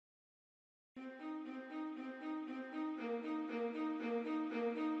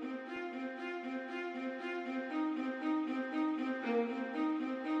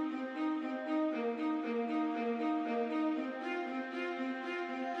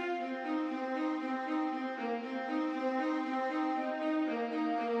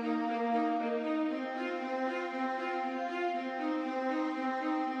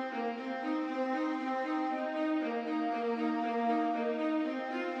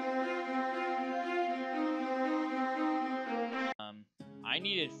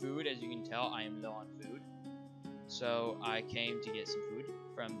needed food. As you can tell, I am low on food. So I came to get some food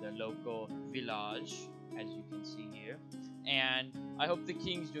from the local village, as you can see here. And I hope the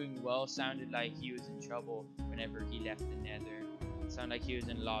king's doing well. Sounded like he was in trouble whenever he left the nether. Sounded like he was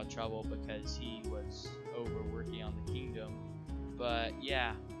in a lot of trouble because he was overworking on the kingdom. But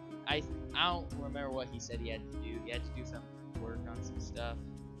yeah, I don't remember what he said he had to do. He had to do some work on some stuff.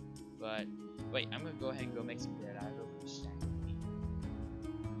 But wait, I'm gonna go ahead and go make some bread. I have over a stack of meat.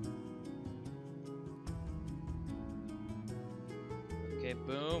 Okay,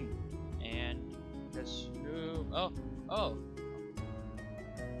 boom, and just oh,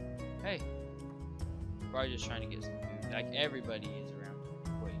 hey, probably just trying to get some food. Like everybody is around.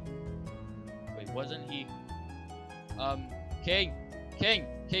 Wait, wasn't he? King,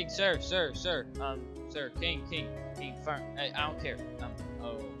 sir, sir, king, farm. Hey, I don't care.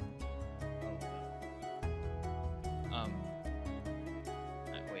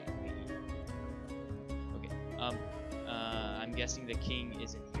 Wait. Okay. I'm guessing the king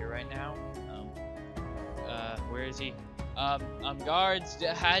isn't here right now. Where is he? Guards,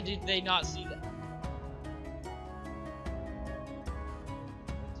 how did they not see that?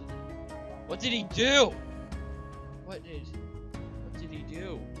 What did he do? What did he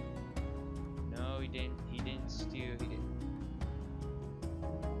do? No, he didn't steal. He didn't.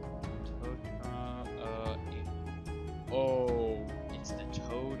 Oh, it's the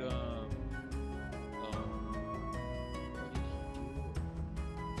totem.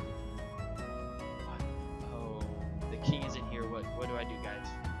 What? Oh, the king isn't here. What do I do, guys?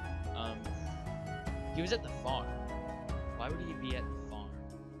 He was at the farm. Why would he be at the farm?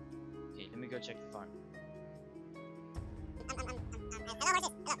 Okay, let me go check the farm.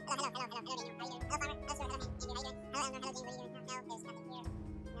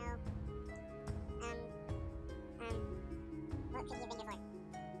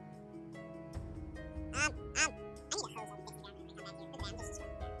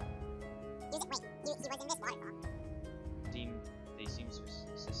 They seem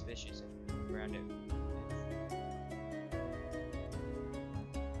suspicious around it.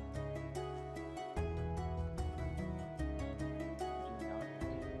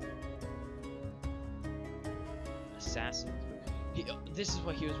 Assassins. This is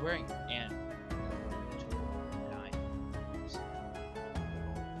what he was wearing, and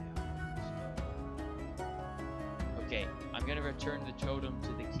okay, I'm gonna return the totem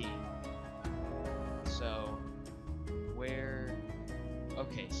to the king. So, where?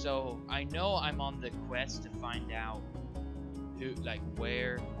 Okay, so I know I'm on the quest to find out who,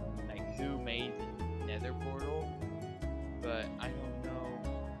 who made the Nether portal, but I don't know,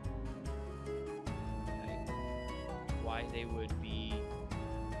 why they would be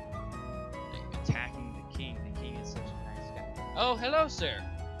attacking the king. The king is such a nice guy. Oh, hello, sir.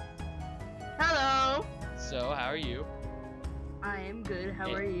 Hello. So, how are you? I am good.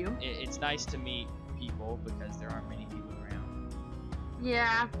 How are you? It's nice to meet people because there aren't many people around.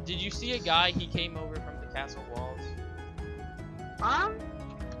 Yeah. Did you see a guy? He came over from the castle walls.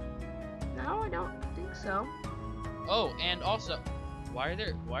 No, I don't think so. Oh, and also, why are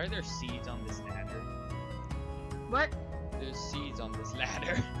there seeds on this ladder? What? There's seeds on this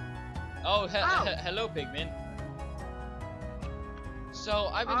ladder. Oh, hello, pigman. So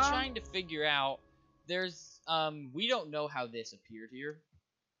I've been trying to figure out. There's we don't know how this appeared here.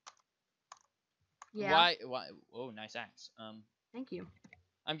 Yeah. Why? Oh, nice axe. Thank you.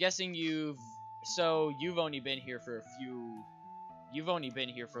 I'm guessing you've only been here for You've only been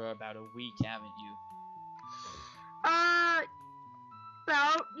here for about a week, haven't you?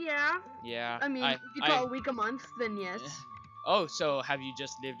 About, yeah. Yeah. I mean, if you call a week a month, then yes. Oh, so have you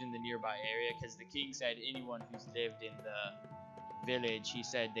just lived in the nearby area? Because the king said anyone who's lived in the village, he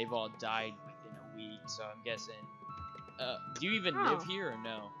said they've all died within a week. So I'm guessing. Do you even live here or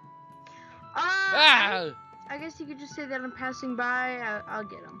no? I guess you could just say that I'm passing by. I'll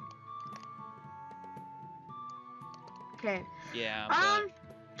get him. Okay. Yeah.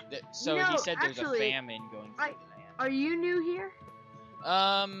 But, so no, he said there's actually, a famine going through the land. Are you new here?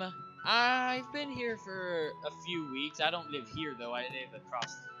 I've been here for a few weeks. I don't live here though. I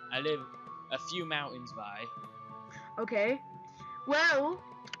live a few mountains by. Okay. Well,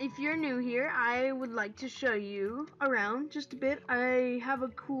 if you're new here, I would like to show you around just a bit. I have a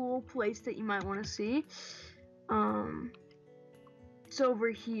cool place that you might want to see. It's over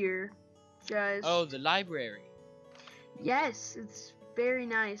here. Just Oh, the library. Yes, it's very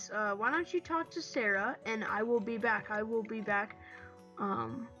nice. Why don't you talk to Sarah and I will be back.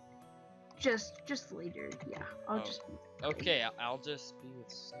 Just later. Yeah, I'll just be there. Okay, I'll just be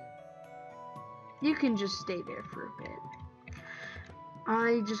with Sarah. You can just stay there for a bit.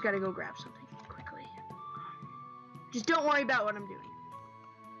 I just gotta go grab something quickly. Just don't worry about what I'm doing.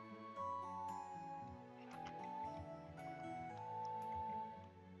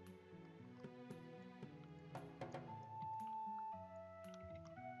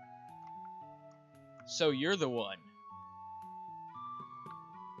 So you're the one.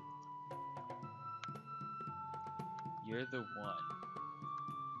 You're the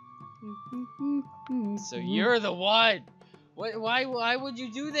one. So you're the one. What? Why would you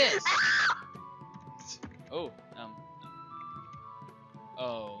do this? Oh,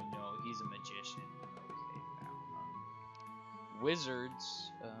 Oh no, he's a magician. Okay, wow.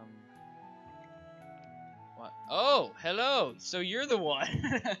 Wizards. What? Oh, hello. So you're the one.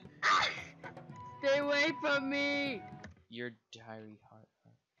 Stay away from me. Your diary heart.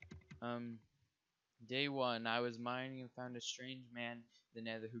 Day 1, I was mining and found a strange man in the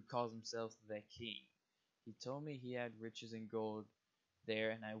nether who calls himself the king. He told me he had riches and gold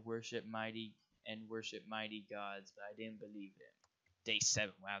there, and I worship mighty gods, but I didn't believe him. Day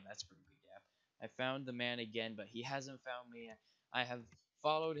 7, wow, that's pretty big gap. I found the man again, but he hasn't found me. I have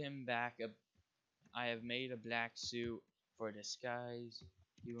followed him back. I have made a black suit for disguise.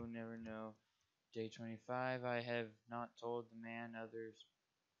 He will never know. Day 25, I have not told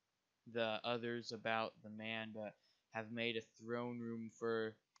the others about the man, but have made a throne room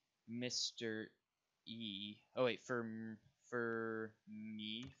for Mr. E. Oh wait, for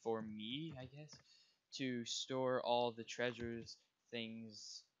me, I guess, to store all the treasures.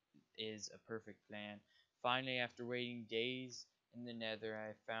 Things is a perfect plan. Finally, after waiting days in the nether,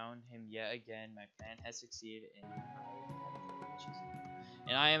 I found him yet again. My plan has succeeded, and I have the riches.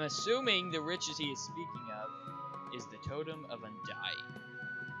 And I am assuming the riches he is speaking of is the totem of undying.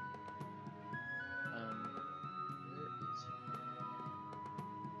 Where is he?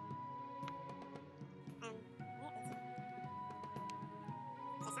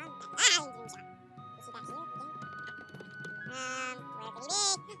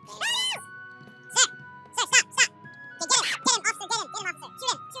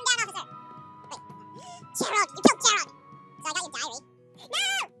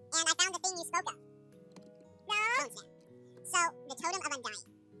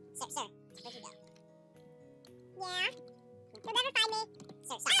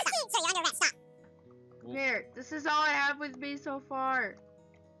 This is all I have with me so far.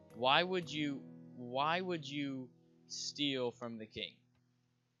 Why would you steal from the king?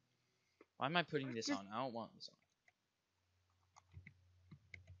 Why am I putting this on? I don't want this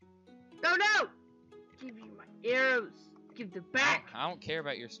on. No! Give you my arrows. Give them back. I don't care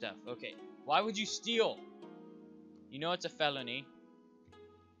about your stuff. Okay. Why would you steal? You know it's a felony.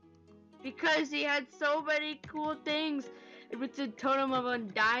 Because he had so many cool things. If it's a totem of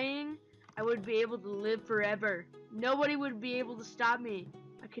undying, I would be able to live forever. Nobody would be able to stop me.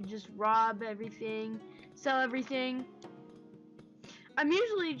 I could just rob everything, sell everything. I'm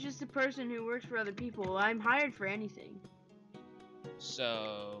usually just a person who works for other people. I'm hired for anything.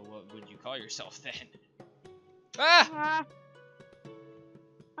 So, what would you call yourself then? Ah!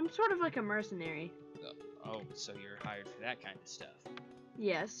 I'm sort of like a mercenary. Oh, so you're hired for that kind of stuff.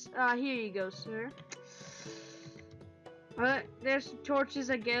 Yes. Here you go, sir. There's some torches,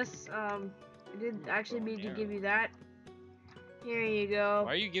 I guess. I didn't actually mean to give you that. Here you go.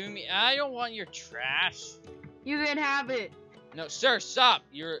 Why are you giving me? I don't want your trash. You can have it. No, sir, stop.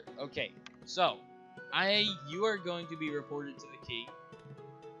 You're okay. So, you are going to be reported to the king,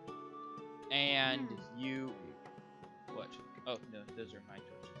 and you. What? Oh no, those are my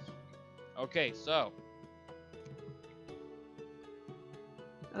torches. Okay, so.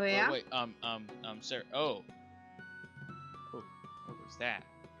 Oh yeah. Oh, wait. Sir. Oh. Oh, what was that?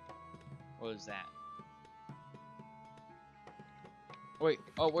 What was that? Wait.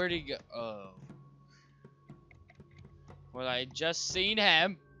 Oh, where'd he go? Oh. Well, I just seen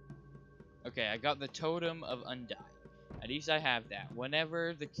him. Okay, I got the Totem of Undying. At least I have that.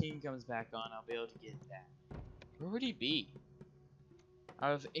 Whenever the king comes back on, I'll be able to get that. Where would he be?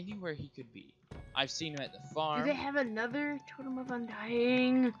 Out of anywhere he could be. I've seen him at the farm. Do they have another Totem of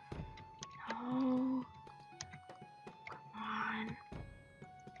Undying? No. Come on.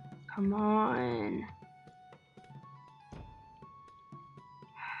 Come on.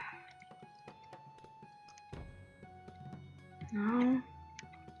 No.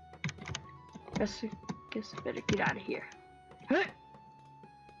 Guess I better get out of here. Huh?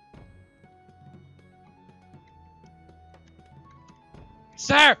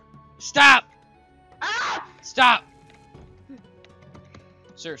 Sir! Stop! Ah! Stop!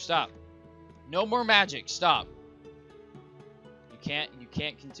 Sir, stop. No more magic. Stop. You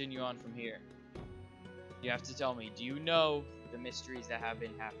can't continue on from here. You have to tell me, do you know the mysteries that have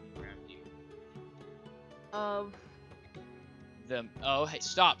been happening around you. Of Oh, hey,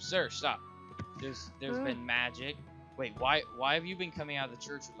 stop, sir, stop. There's been magic. Wait, why have you been coming out of the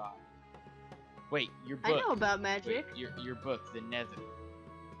church a lot? Wait, your book. I know about magic. Wait, your book, the Nether.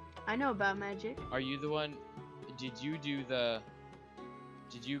 I know about magic. Are you the one? Did you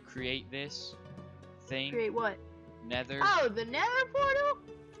create this thing? Create what? Nether. Oh, the Nether portal?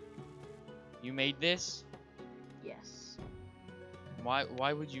 You made this? Yes.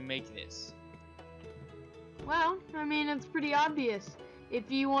 Why would you make this? Well, I mean, it's pretty obvious. If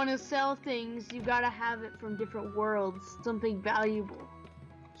you want to sell things, you gotta have it from different worlds, something valuable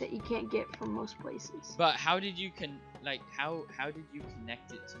that you can't get from most places. But how did you how did you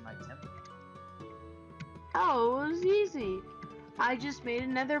connect it to my temple? Oh, it was easy. I just made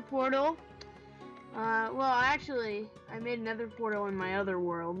another portal. Well, actually, I made another portal in my other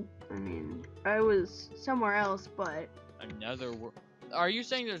world. I mean, I was somewhere else, but Another world? Are you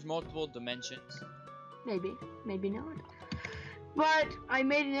saying there's multiple dimensions? maybe not. But I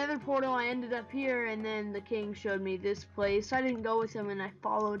made another portal, I ended up here, and then the king showed me this place. I didn't go with him, and I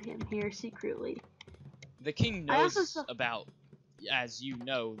followed him here secretly. The king knows about, as you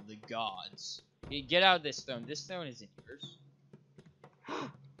know, the gods. Get out of this throne. This throne isn't yours.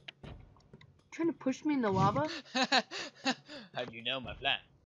 Trying to push me in the lava? How do you know my plans?